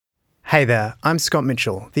Hey there, I'm Scott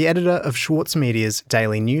Mitchell, the editor of Schwartz Media's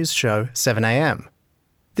daily news show, 7am.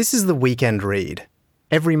 This is the Weekend Read.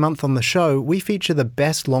 Every month on the show, we feature the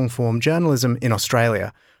best long-form journalism in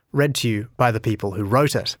Australia, read to you by the people who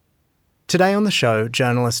wrote it. Today on the show,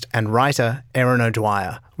 journalist and writer Erin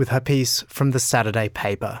O'Dwyer with her piece from the Saturday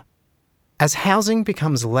paper. As housing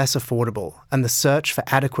becomes less affordable and the search for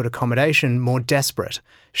adequate accommodation more desperate,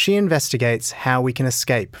 she investigates how we can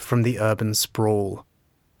escape from the urban sprawl.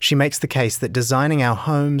 She makes the case that designing our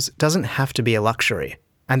homes doesn't have to be a luxury,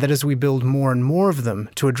 and that as we build more and more of them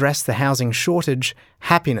to address the housing shortage,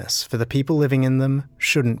 happiness for the people living in them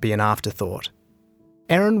shouldn't be an afterthought.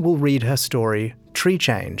 Erin will read her story, Tree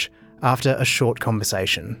Change, after a short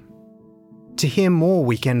conversation. To hear more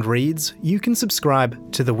Weekend Reads, you can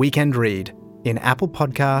subscribe to The Weekend Read in Apple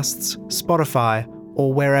Podcasts, Spotify,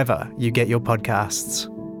 or wherever you get your podcasts.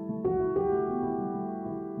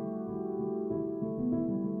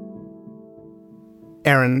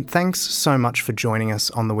 Erin, thanks so much for joining us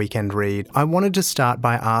on The Weekend Read. I wanted to start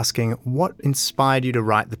by asking what inspired you to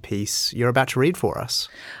write the piece you're about to read for us?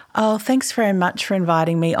 Oh, thanks very much for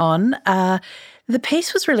inviting me on. The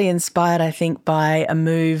piece was really inspired, I think, by a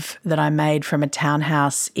move that I made from a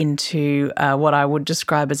townhouse into what I would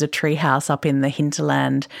describe as a treehouse up in the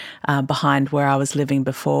hinterland behind where I was living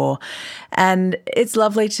before. And it's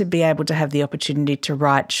lovely to be able to have the opportunity to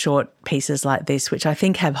write short pieces like this, which I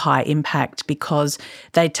think have high impact because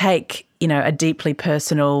they take a deeply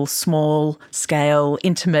personal, small-scale,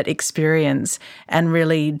 intimate experience and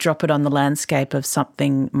really drop it on the landscape of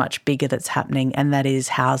something much bigger that's happening, and that is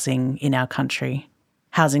housing in our country.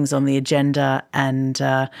 Housing's on the agenda, and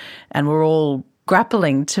we're all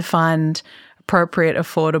grappling to find appropriate,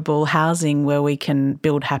 affordable housing where we can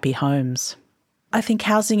build happy homes. I think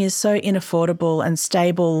housing is so inaffordable and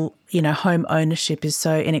stable, home ownership is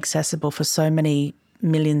so inaccessible for so many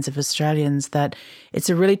millions of Australians that it's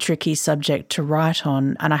a really tricky subject to write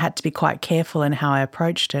on, and I had to be quite careful in how I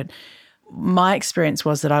approached it. My experience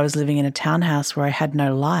was that I was living in a townhouse where I had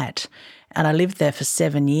no light, and I lived there for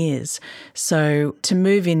 7 years. So to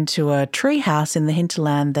move into a treehouse in the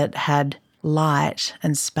hinterland that had light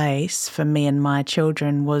and space for me and my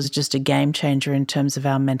children was just a game changer in terms of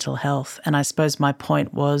our mental health. And I suppose my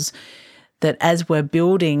point was that as we're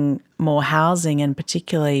building more housing, and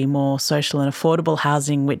particularly more social and affordable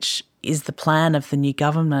housing, which is the plan of the new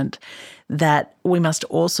government, that we must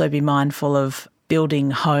also be mindful of building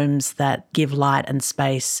homes that give light and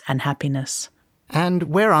space and happiness. And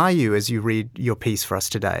where are you as you read your piece for us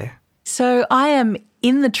today? So I am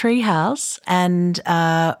in the treehouse, and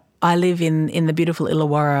I live in the beautiful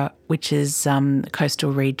Illawarra, which is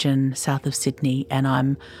coastal region south of Sydney, and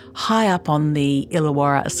I'm high up on the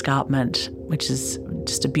Illawarra Escarpment, which is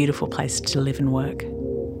just a beautiful place to live and work.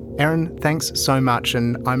 Erin, thanks so much,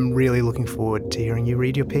 and I'm really looking forward to hearing you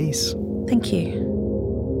read your piece. Thank you.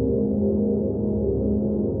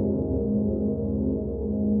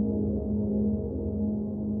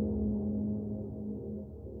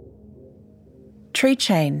 Tree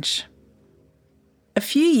Change. A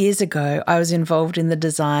few years ago, I was involved in the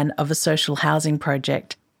design of a social housing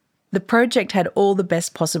project. The project had all the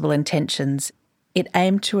best possible intentions. It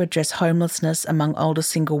aimed to address homelessness among older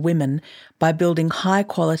single women by building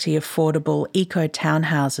high-quality, affordable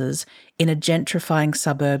eco-townhouses in a gentrifying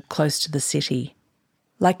suburb close to the city.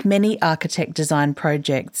 Like many architect-designed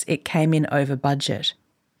projects, it came in over budget.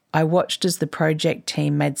 I watched as the project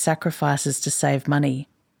team made sacrifices to save money.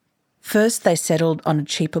 First, they settled on a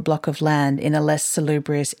cheaper block of land in a less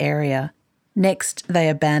salubrious area. Next, they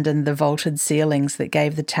abandoned the vaulted ceilings that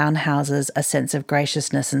gave the townhouses a sense of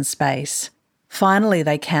graciousness and space. Finally,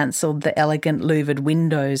 they cancelled the elegant louvered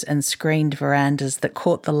windows and screened verandas that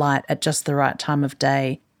caught the light at just the right time of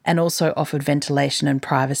day and also offered ventilation and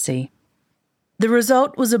privacy. The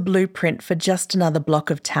result was a blueprint for just another block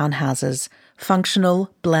of townhouses,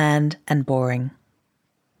 functional, bland and boring.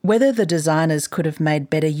 Whether the designers could have made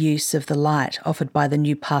better use of the light offered by the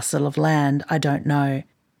new parcel of land, I don't know.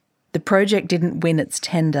 The project didn't win its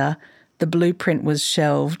tender, the blueprint was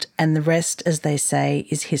shelved, and the rest, as they say,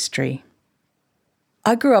 is history.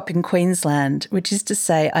 I grew up in Queensland, which is to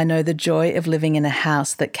say I know the joy of living in a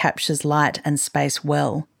house that captures light and space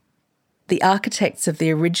well. The architects of the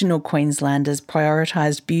original Queenslanders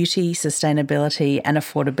prioritised beauty, sustainability and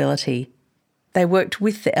affordability. They worked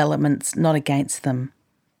with the elements, not against them.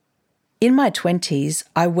 In my 20s,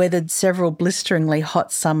 I weathered several blisteringly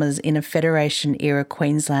hot summers in a Federation-era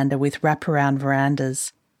Queenslander with wraparound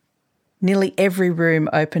verandas. Nearly every room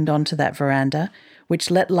opened onto that veranda,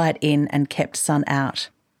 which let light in and kept sun out.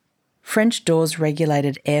 French doors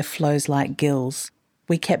regulated airflows like gills.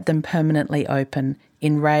 We kept them permanently open,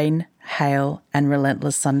 in rain, hail, and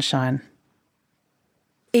relentless sunshine.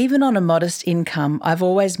 Even on a modest income, I've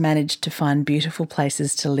always managed to find beautiful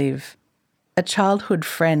places to live. A childhood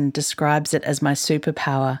friend describes it as my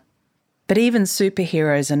superpower, but even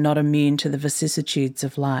superheroes are not immune to the vicissitudes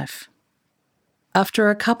of life. After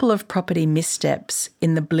a couple of property missteps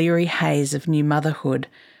in the bleary haze of new motherhood,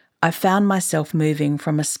 I found myself moving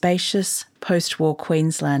from a spacious post-war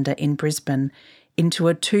Queenslander in Brisbane into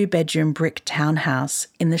a 2-bedroom brick townhouse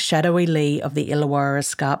in the shadowy lee of the Illawarra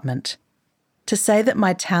Escarpment. To say that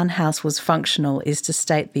my townhouse was functional is to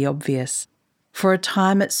state the obvious. For a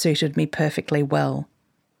time it suited me perfectly well.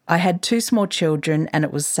 I had 2 small children and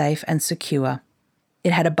it was safe and secure.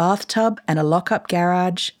 It had a bathtub and a lock-up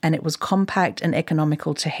garage, and it was compact and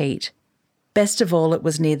economical to heat. Best of all, it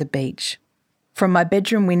was near the beach. From my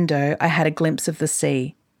bedroom window, I had a glimpse of the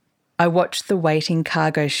sea. I watched the waiting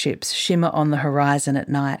cargo ships shimmer on the horizon at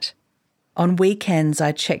night. On weekends,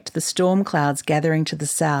 I checked the storm clouds gathering to the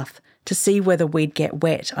south to see whether we'd get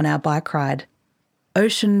wet on our bike ride.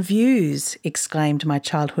 "Ocean views," exclaimed my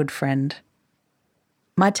childhood friend.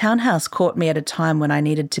 My townhouse caught me at a time when I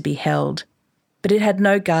needed to be held, but it had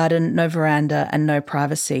no garden, no veranda, and no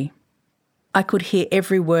privacy. I could hear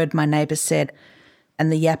every word my neighbour said,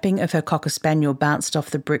 and the yapping of her cocker spaniel bounced off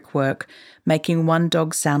the brickwork, making one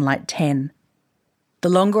dog sound like 10. The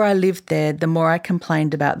longer I lived there, the more I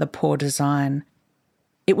complained about the poor design.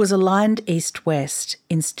 It was aligned east-west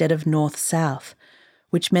instead of north-south,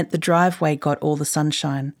 which meant the driveway got all the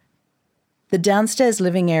sunshine. The downstairs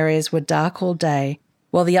living areas were dark all day,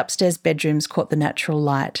 while the upstairs bedrooms caught the natural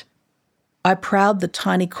light. I prowled the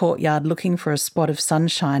tiny courtyard looking for a spot of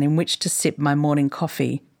sunshine in which to sip my morning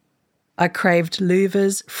coffee. I craved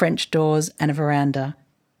louvers, French doors, and a veranda.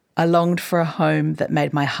 I longed for a home that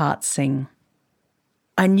made my heart sing.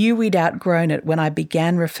 I knew we'd outgrown it when I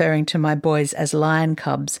began referring to my boys as lion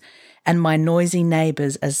cubs and my noisy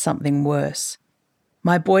neighbours as something worse.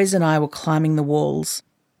 My boys and I were climbing the walls.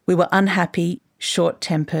 We were unhappy,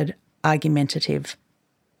 short-tempered, argumentative.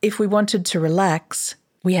 If we wanted to relax,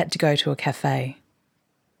 we had to go to a cafe.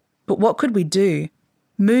 But what could we do?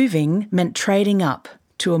 Moving meant trading up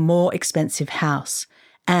to a more expensive house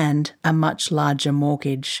and a much larger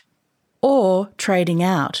mortgage, or trading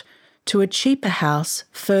out to a cheaper house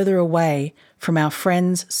further away from our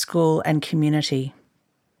friends, school and community.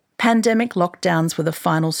 Pandemic lockdowns were the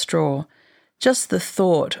final straw. Just the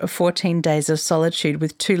thought of 14 days of solitude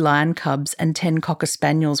with 2 lion cubs and 10 cocker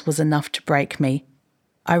spaniels was enough to break me.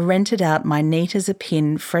 I rented out my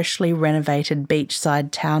neat-as-a-pin, freshly renovated beachside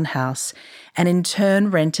townhouse and in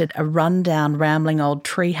turn rented a run-down, rambling old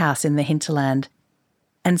treehouse in the hinterland.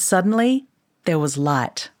 And suddenly, there was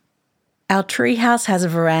light. Our treehouse has a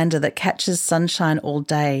veranda that catches sunshine all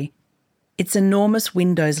day. Its enormous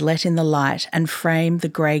windows let in the light and frame the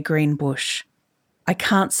grey-green bush. I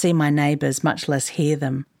can't see my neighbours, much less hear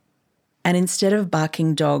them. And instead of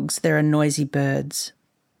barking dogs, there are noisy birds.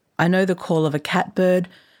 I know the call of a catbird,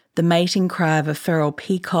 the mating cry of a feral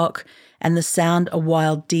peacock, and the sound a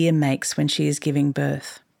wild deer makes when she is giving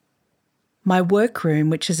birth. My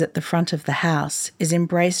workroom, which is at the front of the house, is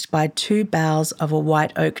embraced by 2 boughs of a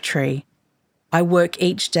white oak tree. I work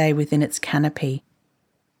each day within its canopy.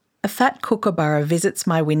 A fat kookaburra visits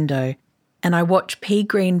my window, and I watch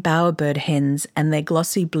pea-green bowerbird hens and their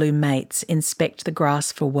glossy blue mates inspect the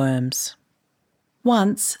grass for worms.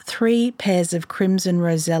 Once, 3 pairs of crimson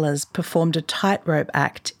rosellas performed a tightrope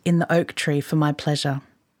act in the oak tree for my pleasure.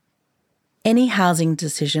 Any housing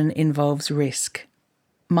decision involves risk.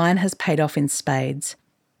 Mine has paid off in spades.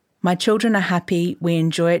 My children are happy, we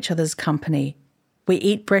enjoy each other's company. We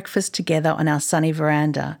eat breakfast together on our sunny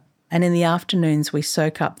veranda, and in the afternoons we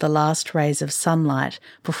soak up the last rays of sunlight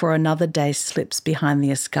before another day slips behind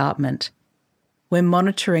the escarpment. We're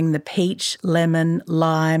monitoring the peach, lemon,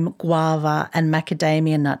 lime, guava and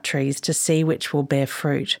macadamia nut trees to see which will bear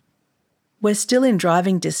fruit. We're still in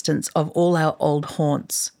driving distance of all our old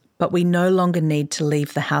haunts, but we no longer need to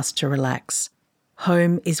leave the house to relax.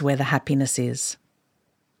 Home is where the happiness is.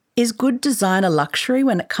 Is good design a luxury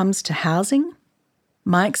when it comes to housing?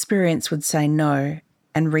 My experience would say no,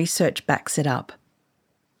 and research backs it up.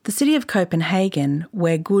 The city of Copenhagen,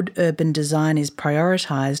 where good urban design is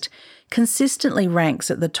prioritised, consistently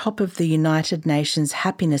ranks at the top of the United Nations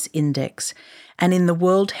Happiness Index and in the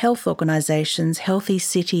World Health Organization's Healthy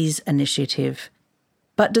Cities initiative.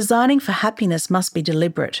 But designing for happiness must be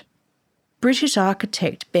deliberate. British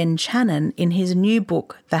architect Ben Channon, in his new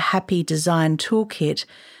book, The Happy Design Toolkit,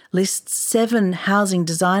 lists 7 housing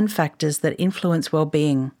design factors that influence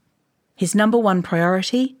well-being. His number 1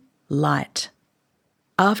 priority? Light.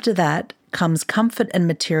 After that, comes comfort and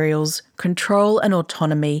materials, control and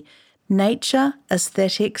autonomy, nature,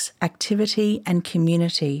 aesthetics, activity and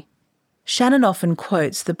community. Shannon often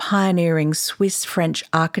quotes the pioneering Swiss-French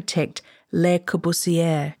architect Le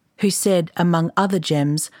Corbusier, who said, among other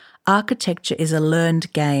gems, architecture is a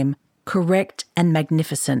learned game, correct and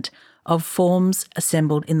magnificent, of forms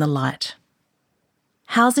assembled in the light.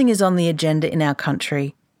 Housing is on the agenda in our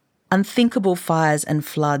country. Unthinkable fires and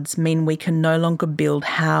floods mean we can no longer build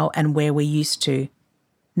how and where we used to.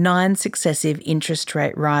 9 successive interest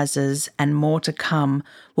rate rises and more to come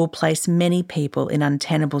will place many people in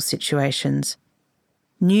untenable situations.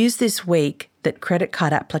 News this week that credit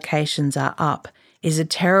card applications are up is a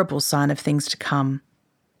terrible sign of things to come.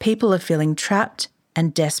 People are feeling trapped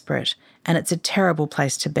and desperate, and it's a terrible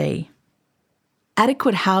place to be.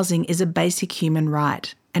 Adequate housing is a basic human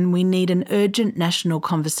right, and we need an urgent national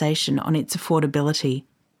conversation on its affordability.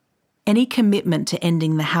 Any commitment to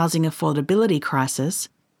ending the housing affordability crisis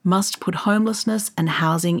must put homelessness and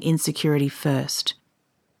housing insecurity first.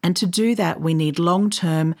 And to do that, we need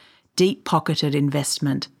long-term, deep-pocketed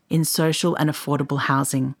investment in social and affordable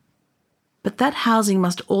housing. But that housing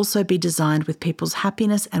must also be designed with people's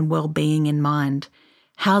happiness and well-being in mind,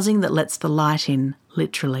 housing that lets the light in,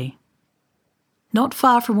 literally. Not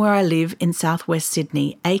far from where I live in southwest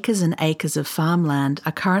Sydney, acres and acres of farmland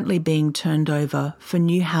are currently being turned over for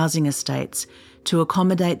new housing estates to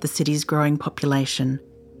accommodate the city's growing population.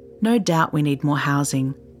 No doubt we need more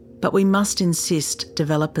housing, but we must insist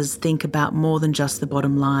developers think about more than just the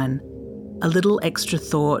bottom line. A little extra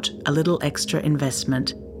thought, a little extra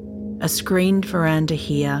investment. A screened veranda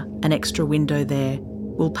here, an extra window there,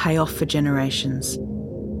 will pay off for generations.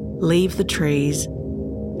 Leave the trees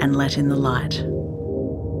and let in the light.